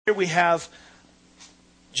Here we have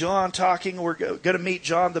John talking. We're going to meet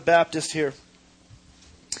John the Baptist here.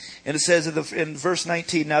 And it says in verse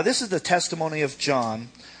 19, "Now this is the testimony of John.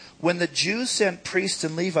 When the Jews sent priests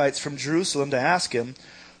and Levites from Jerusalem to ask him,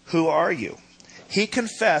 'Who are you?' He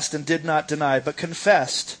confessed and did not deny, but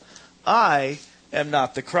confessed, 'I am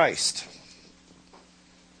not the Christ.'"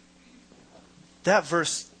 That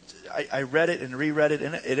verse, I read it and reread it,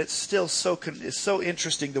 and it's still it's so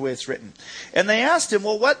interesting the way it's written. "And they asked him,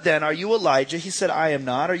 'Well, what then? Are you Elijah?' He said, 'I am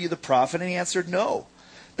not.' 'Are you the prophet?' And he answered, 'No.'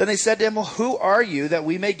 Then they said to him, 'Well, who are you, that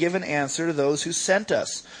we may give an answer to those who sent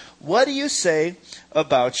us? What do you say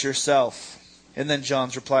about yourself?' And then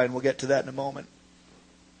John's reply, and we'll get to that in a moment.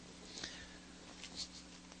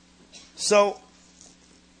 So,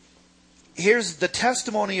 here's the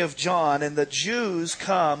testimony of John, and the Jews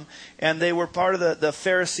come, and they were part of the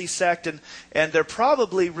Pharisee sect, and they're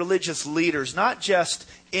probably religious leaders, not just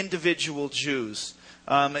individual Jews.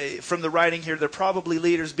 From the writing here, they're probably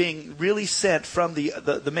leaders being really sent from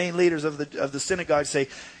the main leaders of the synagogue, say,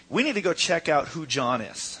 "We need to go check out who John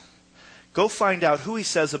is. Go find out who he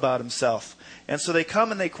says about himself." And so they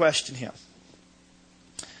come and they question him.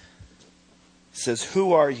 It says,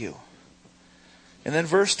 "Who are you?" And then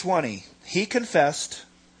verse 20, "He confessed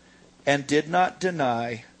and did not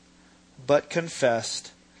deny, but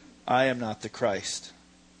confessed, 'I am not the Christ.'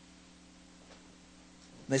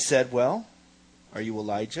 And they said, 'Well, are you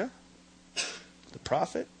Elijah, the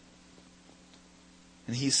prophet?'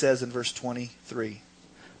 And he says in verse 23,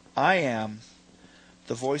 'I am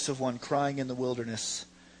the voice of one crying in the wilderness,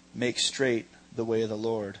 make straight the way of the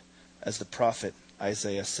Lord, as the prophet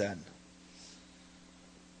Isaiah said.'"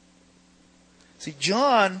 See,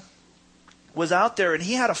 John was out there and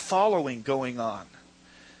he had a following going on.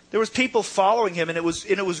 There was people following him, and it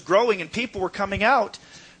was growing, and people were coming out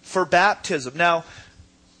for baptism. Now,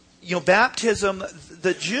 baptism,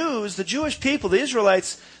 the Jews, the Jewish people, the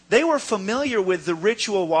Israelites, they were familiar with the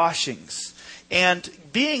ritual washings. And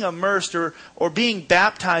being immersed or being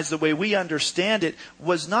baptized the way we understand it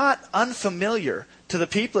was not unfamiliar to the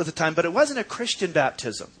people at the time, but it wasn't a Christian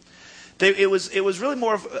baptism. It was really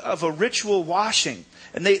more of a ritual washing.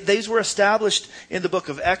 And these were established in the book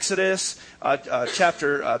of Exodus,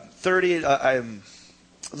 chapter 30,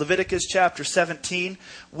 Leviticus chapter 17,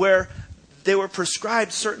 where they were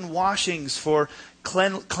prescribed certain washings for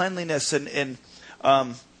cleanliness and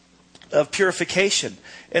of purification.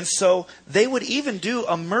 And so they would even do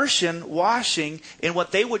immersion washing in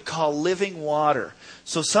what they would call living water.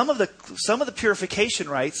 So some of the purification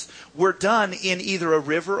rites were done in either a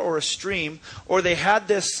river or a stream, or they had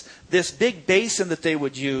this big basin that they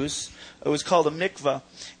would use. It was called a mikvah,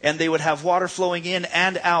 and they would have water flowing in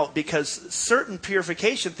and out because certain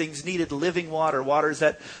purification things needed living water, waters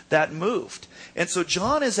that moved. And so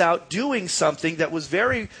John is out doing something that was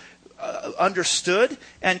very understood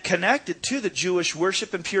and connected to the Jewish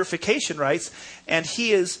worship and purification rites, and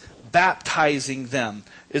he is baptizing them,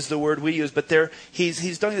 is the word we use. But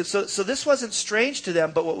he's doing this. So this wasn't strange to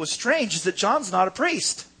them, but what was strange is that John's not a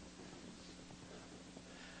priest.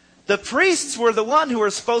 The priests were the one who were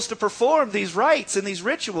supposed to perform these rites and these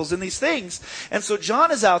rituals and these things. And so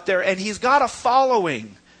John is out there, and he's got a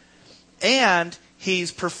following, and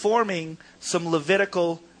he's performing some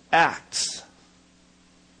Levitical acts.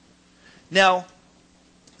 Now,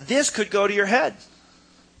 this could go to your head.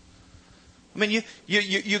 I mean,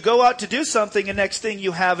 you go out to do something, and next thing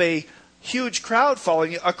you have a huge crowd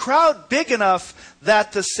following you. A crowd big enough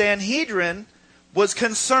that the Sanhedrin was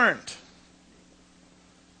concerned.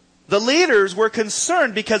 The leaders were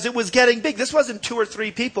concerned because it was getting big. This wasn't 2 or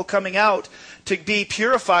 3 people coming out to be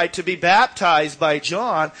purified, to be baptized by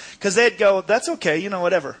John, because they'd go, "That's okay,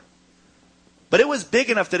 whatever." But it was big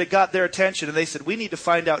enough that it got their attention, and they said, "We need to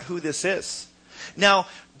find out who this is." Now,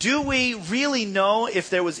 do we really know if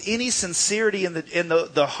there was any sincerity in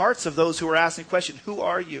the hearts of those who were asking the question, "Who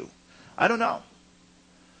are you?" I don't know.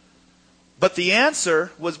 But the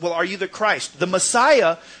answer was, well, are you the Christ? The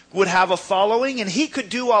Messiah would have a following, and he could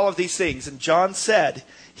do all of these things. And John said,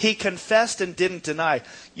 he confessed and didn't deny.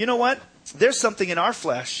 You know what? There's something in our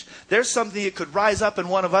flesh. There's something that could rise up in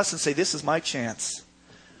one of us and say, "This is my chance.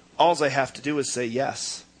 All I have to do is say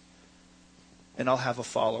yes, and I'll have a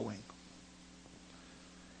following."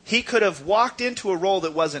 He could have walked into a role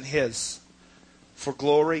that wasn't his for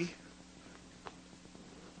glory,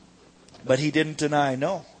 but he didn't deny,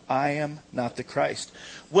 "No, I am not the Christ."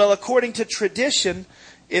 Well, according to tradition,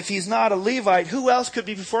 if he's not a Levite, who else could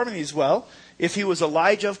be performing these? Well, if he was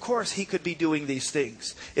Elijah, of course, he could be doing these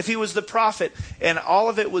things. If he was the prophet, and all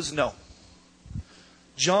of it was no.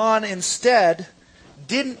 John instead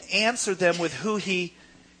didn't answer them with who he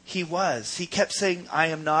he was. He kept saying, I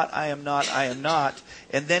am not, I am not, I am not.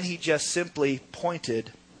 And then he just simply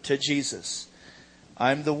pointed to Jesus.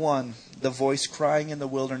 I'm the one, the voice crying in the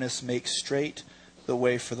wilderness, make straight the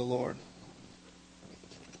way for the Lord.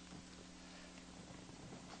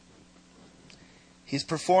 He's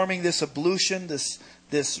performing this ablution,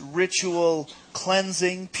 this ritual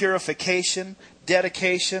cleansing, purification,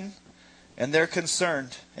 dedication, and they're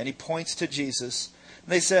concerned. And he points to Jesus.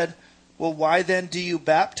 And they said, well, why then do you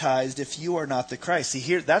baptize if you are not the Christ? See,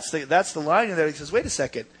 here, that's the line in there. He says, wait a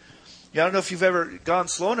second. I don't know if you've ever gone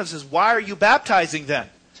slow enough. He says, why are you baptizing then?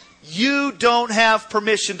 You don't have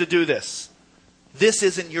permission to do this. This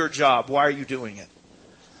isn't your job. Why are you doing it?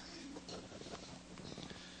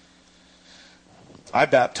 I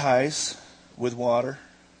baptize with water,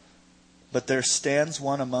 but there stands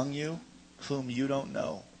one among you whom you don't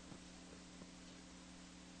know.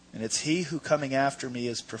 And it's he who coming after me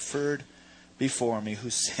is preferred before me,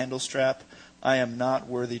 whose sandal strap I am not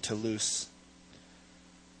worthy to loose.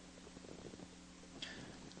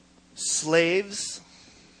 Slaves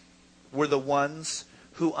were the ones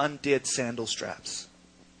who undid sandal straps.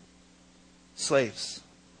 Slaves.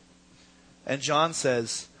 And John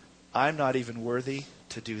says, I'm not even worthy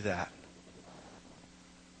to do that.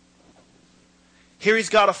 Here he's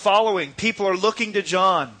got a following. People are looking to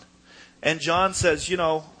John. And John says,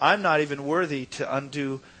 I'm not even worthy to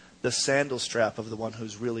undo the sandal strap of the one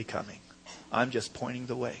who's really coming. I'm just pointing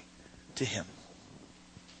the way to him.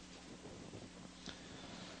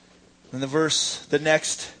 And the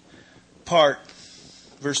next part,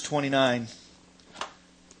 verse 29.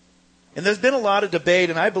 And there's been a lot of debate,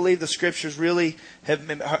 and I believe the scriptures really have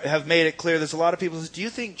made it clear. There's a lot of people who say, do you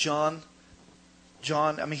think John,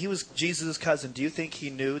 he was Jesus' cousin. Do you think he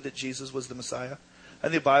knew that Jesus was the Messiah? I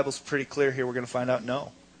think the Bible's pretty clear here. We're going to find out,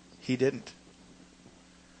 no, he didn't.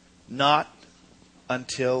 Not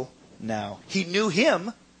until now. He knew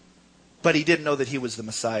him, but he didn't know that he was the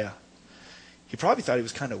Messiah. He probably thought he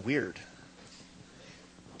was kind of weird.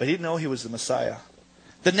 But he didn't know he was the Messiah.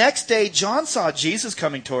 The next day, John saw Jesus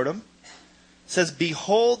coming toward him. It says,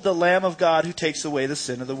 behold the Lamb of God who takes away the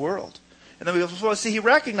sin of the world. And then we will see he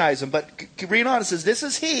recognized him. But reading on, it says, this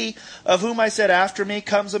is he of whom I said, after me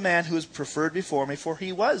comes a man who is preferred before me, for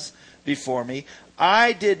he was before me.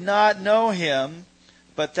 I did not know him,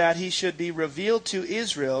 but that he should be revealed to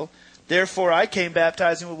Israel. Therefore I came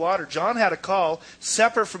baptizing with water. John had a call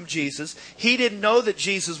separate from Jesus. He didn't know that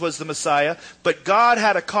Jesus was the Messiah, but God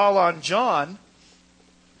had a call on John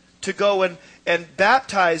to go and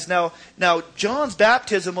baptize. Now, John's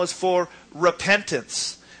baptism was for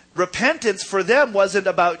repentance. Repentance for them wasn't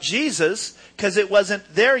about Jesus, because it wasn't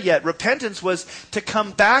there yet. Repentance was to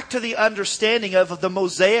come back to the understanding of the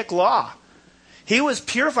Mosaic law. He was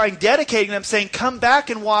purifying, dedicating them, saying, come back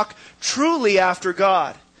and walk truly after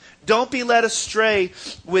God. Don't be led astray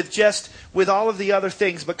with all of the other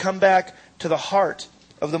things, but come back to the heart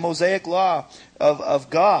of the Mosaic law of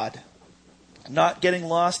God. Not getting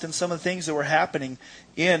lost in some of the things that were happening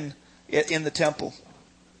in the temple.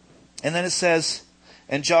 And then it says,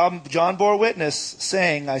 and John bore witness,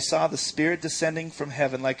 saying, I saw the Spirit descending from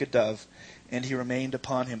heaven like a dove, and he remained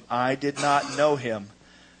upon him. I did not know him.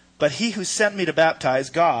 But he who sent me to baptize,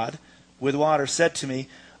 God, with water, said to me,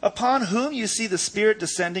 upon whom you see the Spirit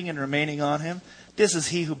descending and remaining on him, this is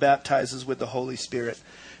he who baptizes with the Holy Spirit.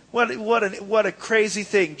 What a crazy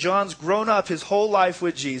thing. John's grown up his whole life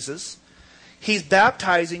with Jesus. He's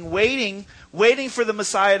baptizing, waiting for the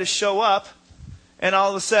Messiah to show up, and all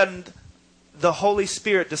of a sudden, the Holy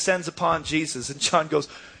Spirit descends upon Jesus. And John goes,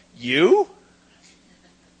 you?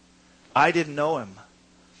 I didn't know him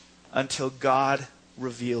until God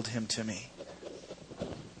revealed him to me.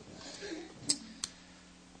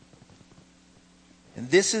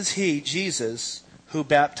 And this is he, Jesus, who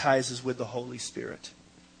baptizes with the Holy Spirit.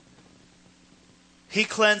 He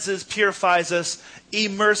cleanses, purifies us,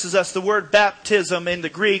 immerses us. The word baptism in the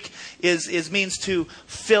Greek means to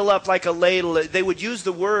fill up like a ladle. They would use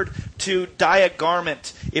the word to dye a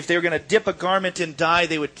garment. If they were going to dip a garment in dye,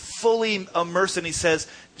 they would fully immerse it. And he says,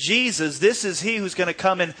 Jesus, this is he who's going to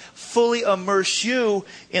come and fully immerse you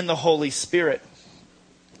in the Holy Spirit.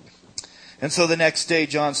 And so the next day,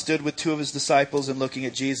 John stood with two of his disciples, and looking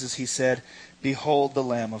at Jesus, he said, behold the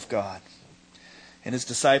Lamb of God. And his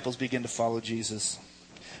disciples begin to follow Jesus.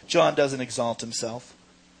 John doesn't exalt himself.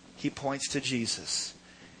 He points to Jesus.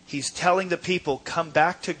 He's telling the people, come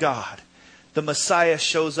back to God. The Messiah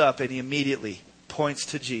shows up and he immediately points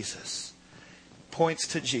to Jesus. Points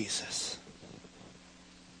to Jesus.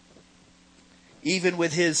 Even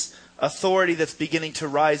with his authority that's beginning to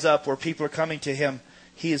rise up where people are coming to him,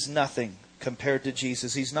 he is nothing compared to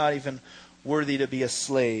Jesus. He's not even worthy to be a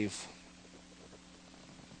slave.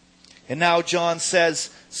 And now John says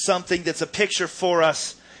something that's a picture for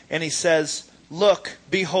us. And he says, look,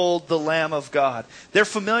 behold the Lamb of God. They're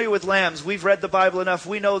familiar with lambs. We've read the Bible enough.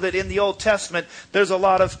 We know that in the Old Testament, there's a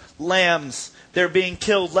lot of lambs. They're being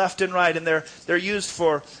killed left and right. And they're used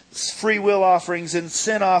for free will offerings and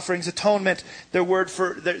sin offerings, atonement. Their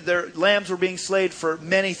lambs were being slayed for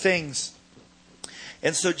many things.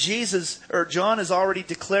 And so John is already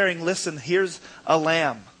declaring, listen, here's a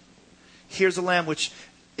lamb. Here's a lamb which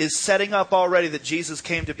is setting up already that Jesus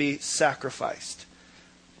came to be sacrificed.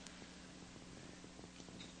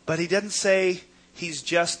 But he doesn't say he's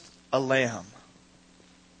just a lamb.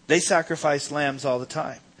 They sacrifice lambs all the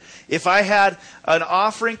time. If I had an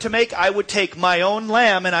offering to make, I would take my own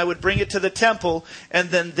lamb and I would bring it to the temple, and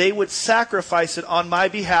then they would sacrifice it on my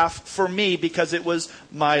behalf for me because it was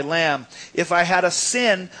my lamb. If I had a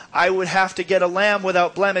sin, I would have to get a lamb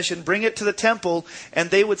without blemish and bring it to the temple, and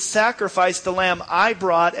they would sacrifice the lamb I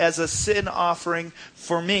brought as a sin offering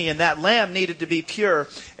for me. And that lamb needed to be pure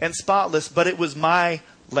and spotless, but it was my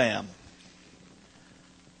lamb.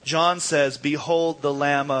 John says, behold the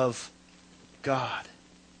Lamb of God.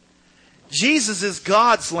 Jesus is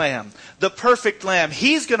God's lamb, the perfect lamb.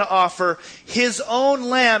 He's going to offer his own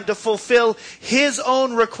lamb to fulfill his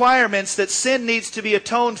own requirements that sin needs to be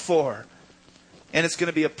atoned for. And it's going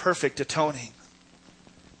to be a perfect atoning.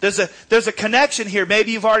 There's a connection here.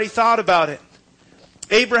 Maybe you've already thought about it.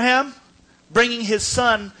 Abraham bringing his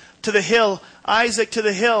son to the hill, Isaac to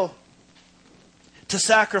the hill, to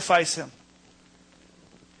sacrifice him.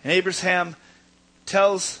 And Abraham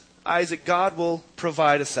tells Isaac, God will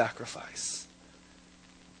provide a sacrifice.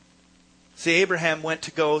 See, Abraham went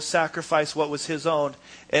to go sacrifice what was his own,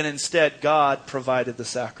 and instead God provided the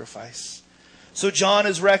sacrifice. So John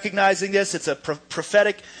is recognizing this. It's a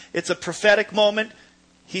prophetic moment.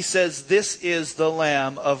 He says, this is the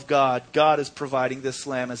Lamb of God. God is providing this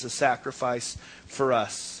lamb as a sacrifice for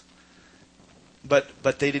us. But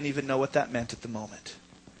they didn't even know what that meant at the moment.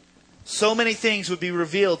 So many things would be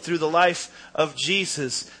revealed through the life of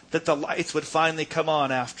Jesus that the lights would finally come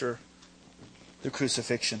on after the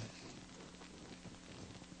crucifixion.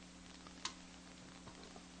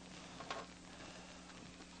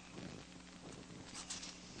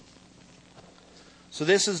 So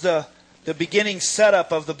this is the beginning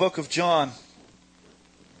setup of the book of John.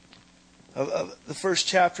 Of the first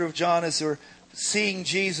chapter of John, as we're seeing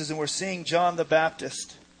Jesus and we're seeing John the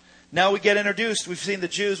Baptist. Now we get introduced. We've seen the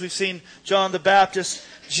Jews. We've seen John the Baptist,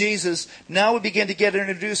 Jesus. Now we begin to get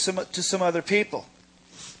introduced to some other people.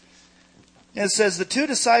 And it says, the two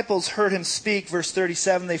disciples heard him speak. Verse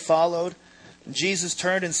 37, they followed. And Jesus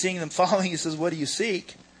turned, and seeing them following, he says, what do you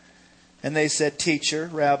seek? And they said, Teacher,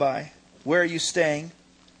 Rabbi, where are you staying?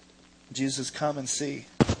 Jesus, come and see.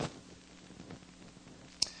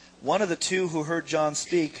 One of the two who heard John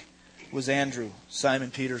speak was Andrew,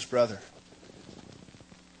 Simon Peter's brother.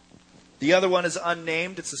 The other one is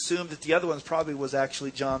unnamed. It's assumed that the other one probably was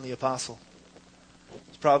actually John the Apostle.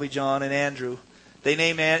 It's probably John and Andrew. He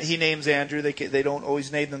names Andrew. They don't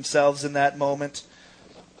always name themselves in that moment.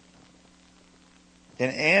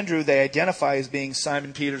 And Andrew they identify as being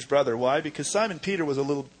Simon Peter's brother. Why? Because Simon Peter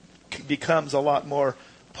becomes a lot more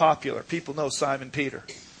popular. People know Simon Peter.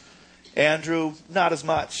 Andrew, not as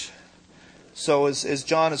much. So as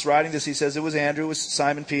John is writing this, he says it was Andrew, it was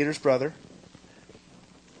Simon Peter's brother.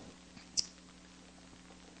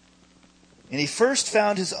 And he first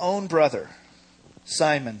found his own brother,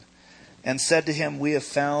 Simon, and said to him, we have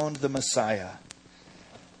found the Messiah,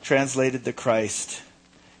 translated the Christ.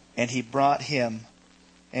 And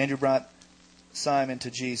Andrew brought Simon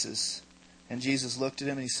to Jesus. And Jesus looked at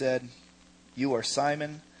him and he said, you are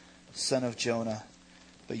Simon, son of Jonah,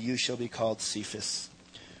 but you shall be called Cephas,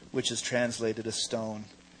 which is translated a stone.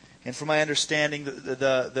 And from my understanding,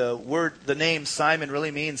 the name Simon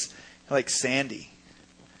really means like sandy.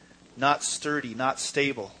 Not sturdy, not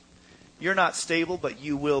stable. You're not stable, but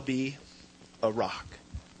you will be a rock.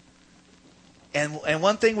 And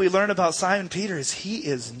one thing we learn about Simon Peter is he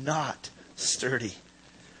is not sturdy.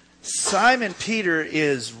 Simon Peter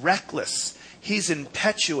is reckless. He's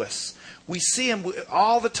impetuous. We see him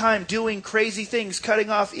all the time doing crazy things, cutting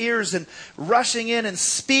off ears and rushing in and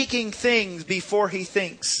speaking things before he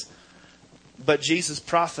thinks. But Jesus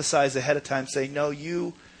prophesies ahead of time saying, no,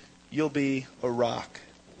 you'll be a rock.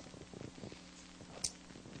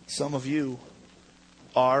 Some of you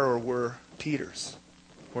are or were Peters.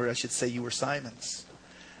 Or I should say you were Simons.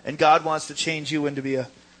 And God wants to change you into be a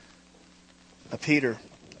Peter,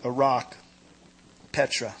 a rock,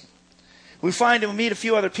 Petra. We meet a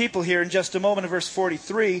few other people here in just a moment. In verse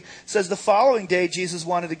 43, it says, the following day Jesus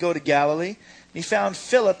wanted to go to Galilee. And he found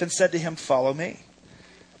Philip and said to him, follow me.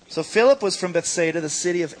 So Philip was from Bethsaida, the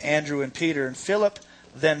city of Andrew and Peter. And Philip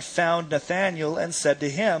then found Nathanael and said to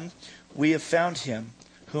him, we have found him,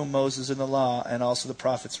 whom Moses in the law and also the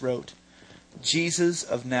prophets wrote, Jesus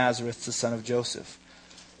of Nazareth, the son of Joseph.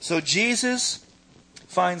 So Jesus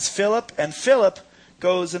finds Philip, and Philip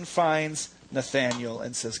goes and finds Nathanael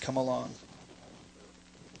and says, come along.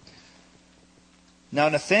 Now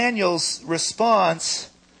Nathanael's response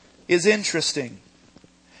is interesting.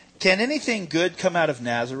 Can anything good come out of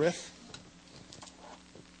Nazareth?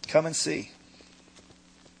 Come and see.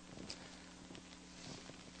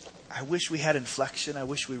 I wish we had inflection. I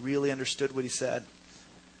wish we really understood what he said.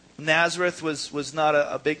 Nazareth was not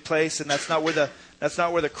a big place, and that's not where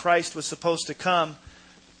the Christ was supposed to come.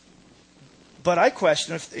 But I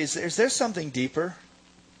question, is there something deeper?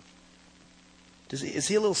 Is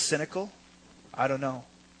he a little cynical? I don't know.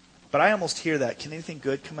 But I almost hear that. Can anything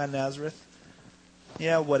good come out of Nazareth?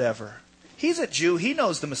 Yeah, whatever. He's a Jew. He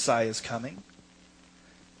knows the Messiah is coming.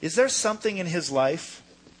 Is there something in his life?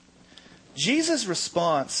 Jesus'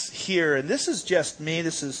 response here, and this is just me,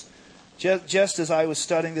 this is just as I was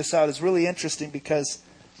studying this out, is really interesting because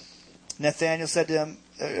Nathanael said to him,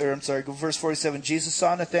 verse 47, Jesus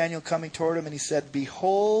saw Nathanael coming toward him and he said,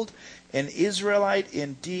 behold, an Israelite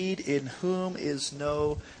indeed in whom is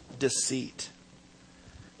no deceit.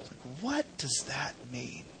 What does that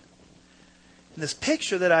mean? In this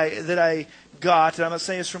picture that I got, and I'm not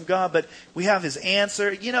saying it's from God, but we have his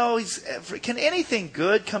answer. Can anything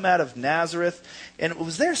good come out of Nazareth? And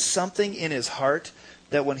was there something in his heart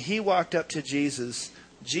that when he walked up to Jesus,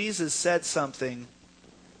 Jesus said something,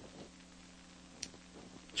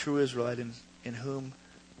 true Israelite in whom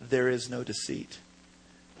there is no deceit?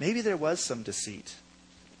 Maybe there was some deceit.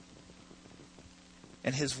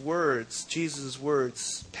 And his words, Jesus'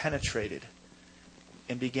 words, penetrated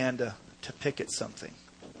and began to pick at something.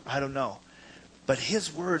 I don't know. But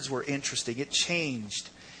his words were interesting. It changed.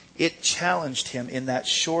 It challenged him in that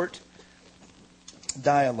short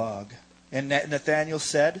dialogue. And Nathanael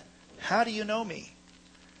said, how do you know me?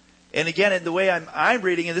 And again, in the way I'm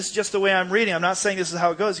reading, and this is just the way I'm reading, I'm not saying this is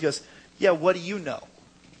how it goes. He goes, yeah, what do you know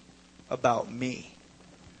about me?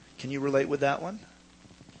 Can you relate with that one?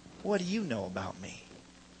 What do you know about me?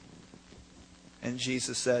 And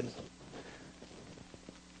Jesus said,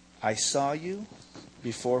 I saw you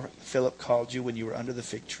before Philip called you when you were under the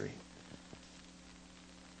fig tree.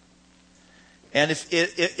 And if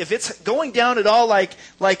it's going down at all like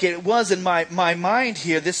it was in my mind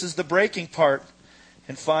here, this is the breaking part.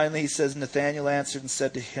 And finally he says, Nathanael answered and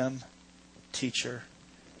said to him, Teacher,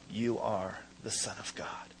 you are the Son of God.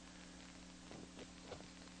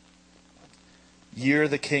 You're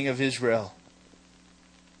the King of Israel.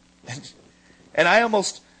 And I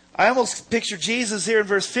almost picture Jesus here in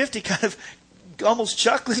verse 50 kind of almost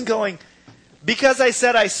chuckling, going, because I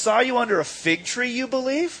said I saw you under a fig tree, you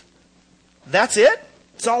believe? That's it?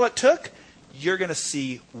 That's all it took? You're going to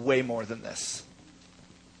see way more than this.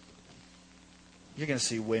 You're going to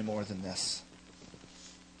see way more than this.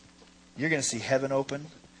 You're going to see heaven open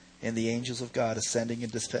and the angels of God ascending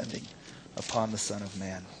and descending upon the Son of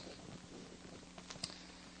Man.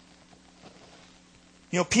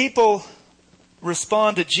 People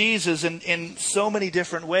respond to Jesus in so many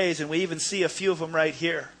different ways, and we even see a few of them right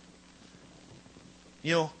here.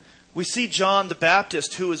 We see John the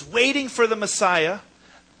Baptist, who is waiting for the Messiah,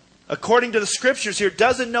 according to the scriptures here,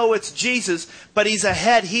 doesn't know it's Jesus, but he's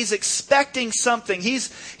ahead. He's expecting something.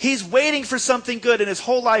 He's waiting for something good, and his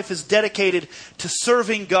whole life is dedicated to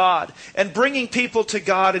serving God and bringing people to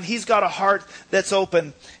God, and he's got a heart that's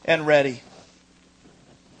open and ready.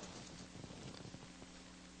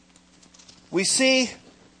 We see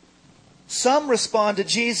some respond to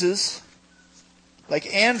Jesus, like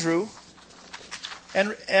Andrew,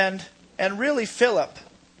 and really Philip.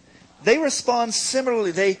 They respond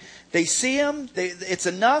similarly. They see him. It's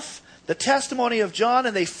enough, the testimony of John,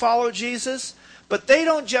 and they follow Jesus. But they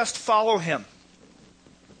don't just follow him.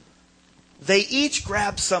 They each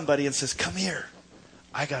grab somebody and says, come here.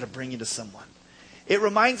 I got to bring you to someone. It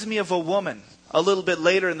reminds me of a woman a little bit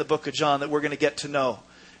later in the book of John that we're going to get to know.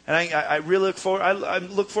 And I really look forward. I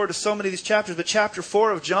look forward to so many of these chapters. But chapter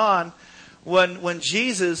 4 of John, when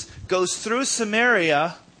Jesus goes through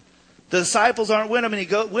Samaria, the disciples aren't with him, and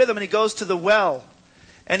he goes to the well,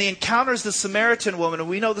 and he encounters the Samaritan woman. And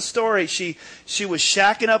we know the story. She was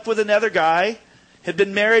shacking up with another guy, had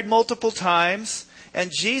been married multiple times,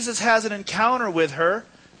 and Jesus has an encounter with her,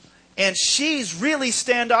 And she's really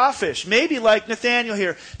standoffish. Maybe like Nathaniel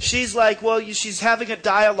here. She's like, well, she's having a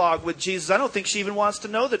dialogue with Jesus. I don't think she even wants to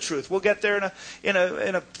know the truth. We'll get there in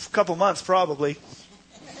a couple months, probably.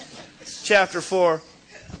 Chapter 4.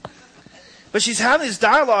 But she's having this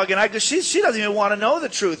dialogue, and she doesn't even want to know the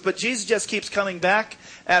truth. But Jesus just keeps coming back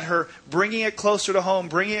at her, bringing it closer to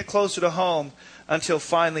home, until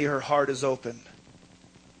finally her heart is open.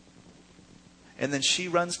 And then she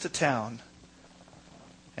runs to town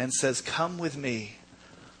and says, come with me.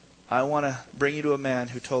 I want to bring you to a man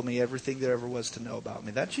who told me everything there ever was to know about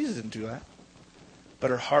me. That Jesus didn't do that. But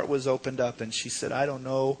her heart was opened up, and she said, I don't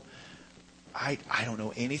know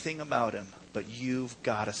anything about him, but you've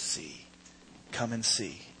got to see. Come and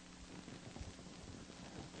see.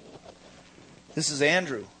 This is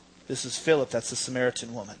Andrew. This is Philip. That's the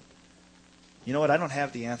Samaritan woman. You know what? I don't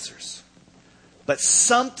have the answers. But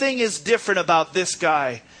something is different about this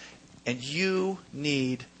guy. And you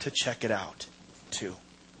need to check it out too.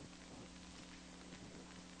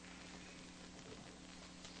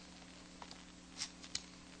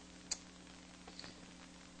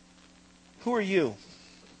 Who are you?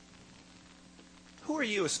 Who are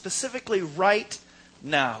you specifically right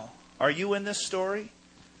now? Are you in this story?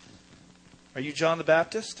 Are you John the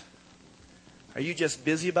Baptist? Are you just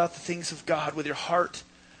busy about the things of God with your heart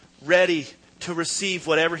ready to receive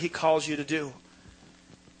whatever He calls you to do?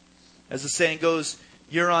 As the saying goes,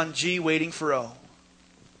 you're on G waiting for O.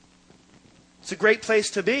 It's a great place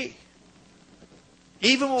to be.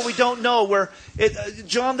 Even when we don't know,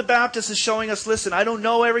 John the Baptist is showing us, listen, I don't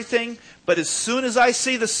know everything, but as soon as I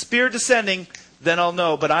see the Spirit descending, then I'll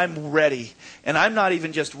know. But I'm ready. And I'm not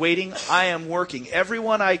even just waiting, I am working.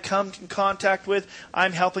 Everyone I come in contact with,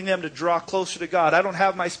 I'm helping them to draw closer to God. I don't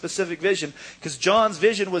have my specific vision, because John's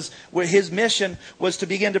vision was, where his mission was to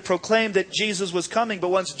begin to proclaim that Jesus was coming. But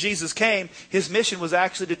once Jesus came, his mission was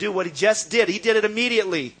actually to do what he just did. He did it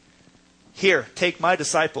immediately. Here, take my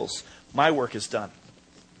disciples. My work is done.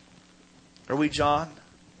 Are we John?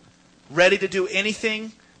 Ready to do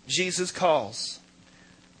anything Jesus calls,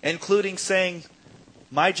 including saying,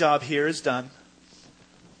 my job here is done.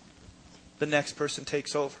 The next person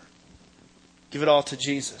takes over. Give it all to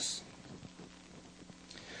Jesus.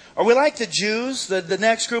 Are we like the Jews, the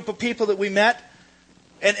next group of people that we met?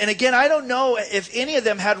 And again, I don't know if any of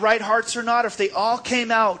them had right hearts or not, if they all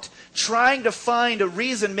came out trying to find a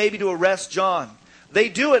reason maybe to arrest John. They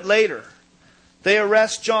do it later. They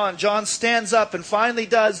arrest John. John stands up and finally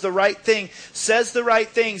does the right thing, says the right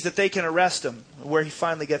things that they can arrest him, where he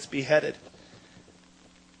finally gets beheaded.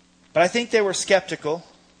 But I think they were skeptical.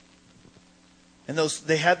 And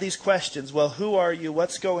they had these questions. Well, who are you?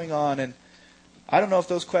 What's going on? And I don't know if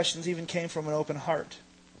those questions even came from an open heart.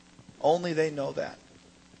 Only they know that.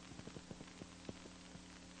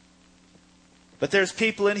 But there's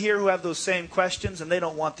people in here who have those same questions and they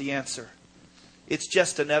don't want the answer. It's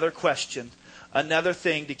just another question. Another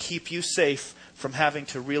thing to keep you safe from having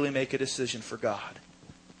to really make a decision for God.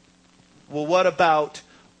 Well, what about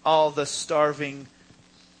all the starving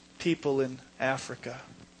people in Africa?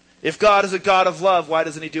 If God is a God of love, why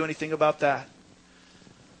doesn't He do anything about that?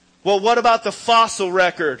 Well, what about the fossil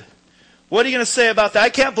record? What are you going to say about that? I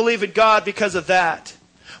can't believe in God because of that.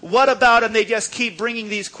 What about, and they just keep bringing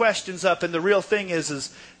these questions up, and the real thing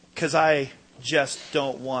is because I just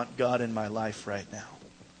don't want God in my life right now.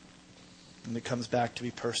 And it comes back to be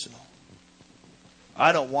personal.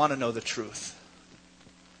 I don't want to know the truth.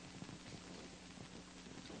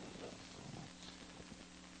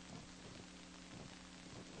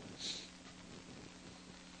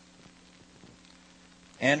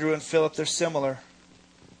 Andrew and Philip, they're similar.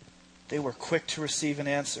 They were quick to receive an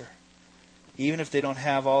answer, even if they don't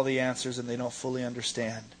have all the answers and they don't fully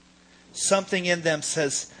understand. Something in them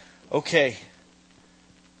says, okay.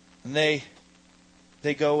 And they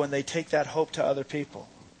go and they take that hope to other people.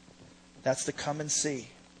 That's the come and see.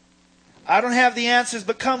 I don't have the answers,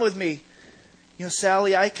 but come with me. You know,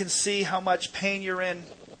 Sally, I can see how much pain you're in.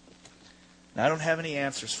 And I don't have any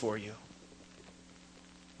answers for you.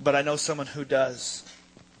 But I know someone who does.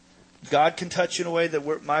 God can touch you in a way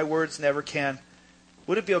that my words never can.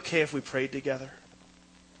 Would it be okay if we prayed together?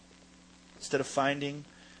 Instead of finding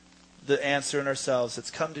the answer in ourselves, it's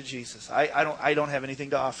come to Jesus. I don't have anything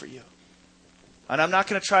to offer you. And I'm not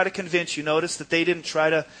going to try to convince you. Notice that they didn't try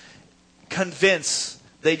to convince.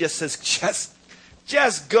 They just says,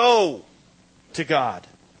 just go to God.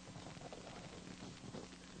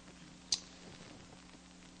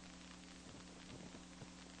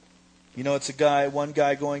 You know, it's one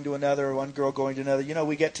guy going to another, one girl going to another. You know,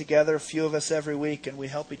 we get together, a few of us every week, and we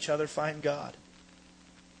help each other find God.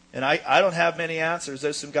 And I don't have many answers.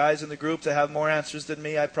 There's some guys in the group that have more answers than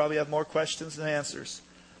me. I probably have more questions than answers.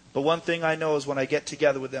 But one thing I know is when I get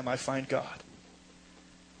together with them, I find God.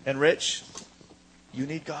 And Rich, you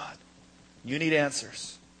need God. You need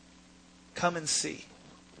answers. Come and see.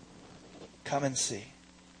 Come and see.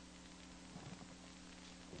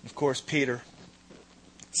 Of course, Peter,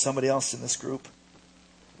 somebody else in this group.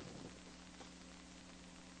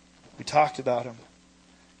 We talked about him.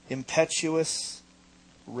 Impetuous,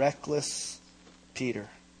 reckless Peter.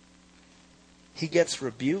 He gets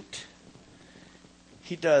rebuked.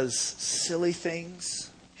 He does silly things.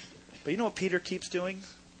 But you know what Peter keeps doing?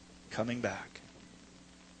 Coming back.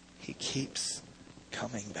 He keeps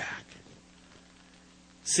coming back.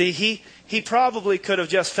 See, he probably could have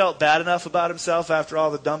just felt bad enough about himself after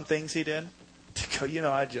all the dumb things he did to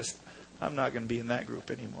go, I'm not going to be in that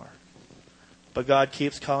group anymore. But God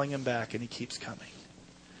keeps calling him back, and he keeps coming.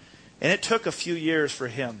 And it took a few years for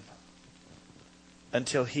him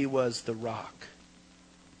until he was the rock.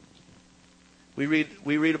 We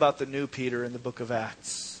read about the new Peter in the book of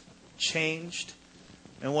Acts. Changed.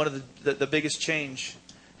 And one of the biggest change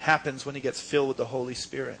happens when he gets filled with the Holy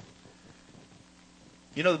Spirit.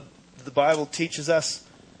 You know, the Bible teaches us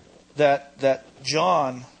that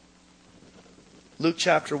John, Luke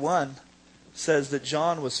chapter 1, says that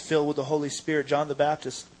John was filled with the Holy Spirit, John the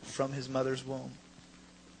Baptist, from his mother's womb.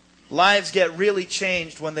 Lives get really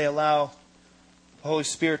changed when they allow the Holy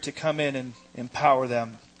Spirit to come in and empower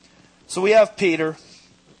them. So we have Peter,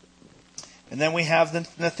 and then we have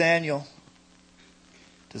Nathanael.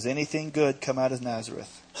 Does anything good come out of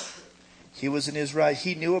Nazareth? He was in his right.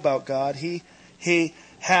 He knew about God. He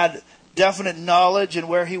had definite knowledge, and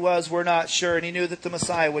where he was, we're not sure. And he knew that the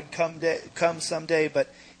Messiah would come someday,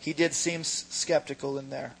 but he did seem skeptical in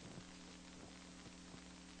there.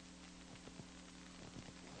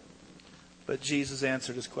 But Jesus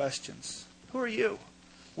answered his questions. Who are you?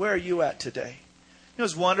 Where are you at today? You know,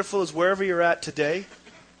 as wonderful as wherever you're at today,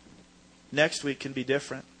 next week can be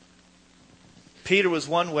different. Peter was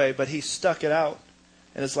one way, but he stuck it out,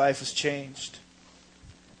 and his life has changed.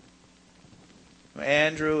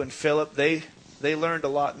 Andrew and Philip, they learned a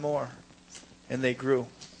lot more, and they grew.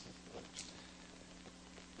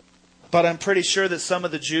 But I'm pretty sure that some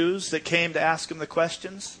of the Jews that came to ask him the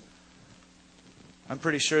questions, I'm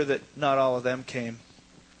pretty sure that not all of them came.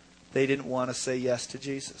 They didn't want to say yes to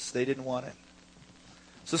Jesus. They didn't want it.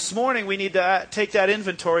 So this morning we need to take that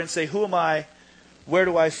inventory and say, who am I? Where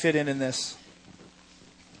do I fit in this?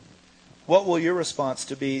 What will your response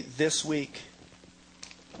to be this week,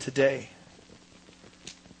 today?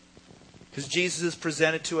 Because Jesus is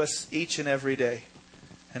presented to us each and every day.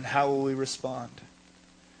 And how will we respond?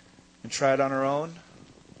 And try it on our own?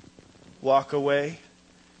 Walk away?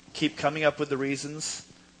 Keep coming up with the reasons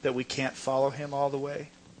that we can't follow him all the way?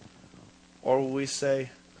 Or will we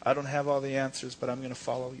say, I don't have all the answers, but I'm going to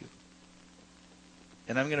follow you.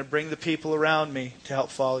 And I'm going to bring the people around me to help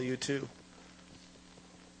follow you too.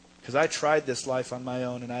 Because I tried this life on my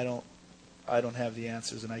own, and I don't have the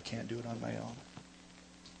answers, and I can't do it on my own.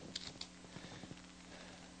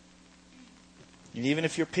 And even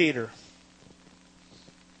if you're Peter,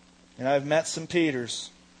 and I've met some Peters,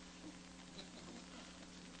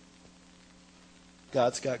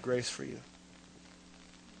 God's got grace for you.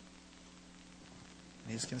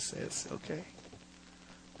 And he's going to say, it's okay.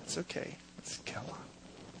 It's okay. Let's come on.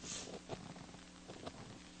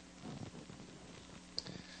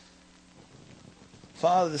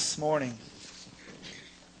 Father, this morning,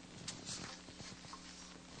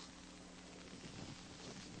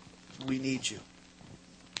 we need you.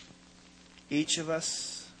 Each of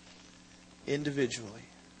us, individually,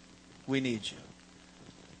 we need you.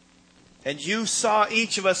 And you saw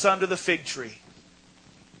each of us under the fig tree.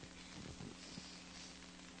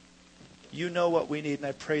 You know what we need, and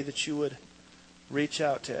I pray that you would reach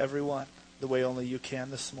out to everyone the way only you can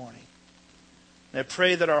this morning. And I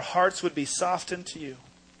pray that our hearts would be softened to you,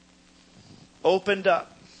 opened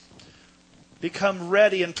up, become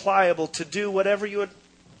ready and pliable to do whatever you would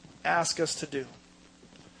ask us to do.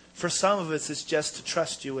 For some of us, it's just to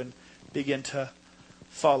trust you and begin to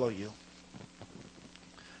follow you.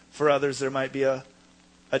 For others, there might be a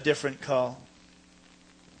different call.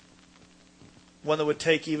 One that would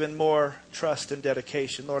take even more trust and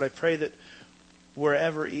dedication. Lord, I pray that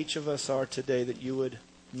wherever each of us are today, that you would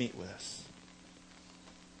meet with us.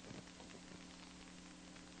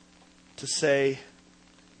 To say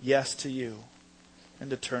yes to you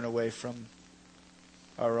and to turn away from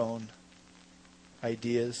our own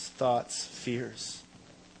ideas, thoughts, fears,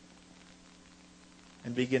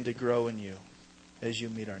 and begin to grow in you as you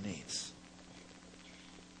meet our needs.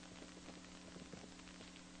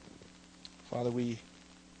 Father, we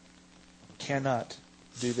cannot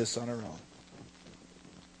do this on our own.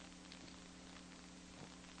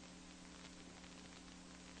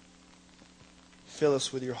 Fill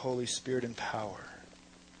us with your Holy Spirit and power.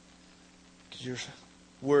 Because your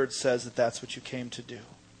word says that that's what you came to do.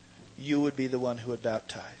 You would be the one who would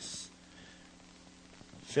baptize.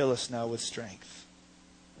 Fill us now with strength.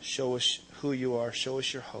 Show us who you are. Show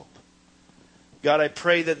us your hope. God, I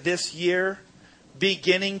pray that this year,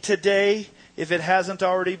 beginning today, if it hasn't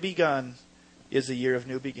already begun, is a year of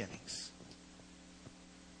new beginnings.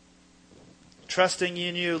 Trusting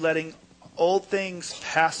in you, letting old things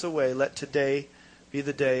pass away. Let today be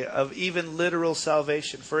the day of even literal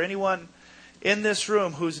salvation. For anyone in this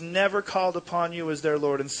room who's never called upon you as their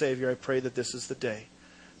Lord and Savior, I pray that this is the day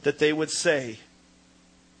that they would say,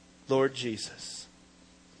 Lord Jesus,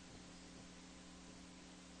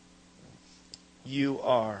 you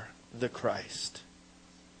are the Christ,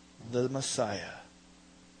 the Messiah,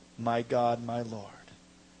 my God, my Lord.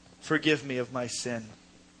 Forgive me of my sin.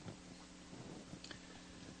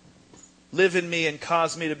 Live in me and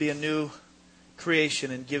cause me to be a new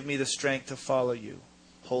creation and give me the strength to follow you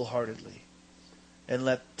wholeheartedly. And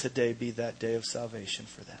let today be that day of salvation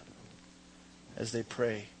for them as they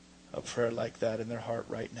pray a prayer like that in their heart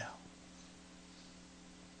right now.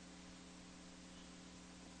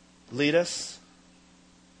 Lead us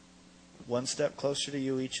one step closer to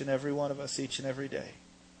you, each and every one of us, each and every day.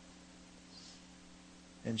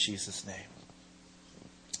 In Jesus' name.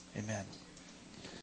 Amen.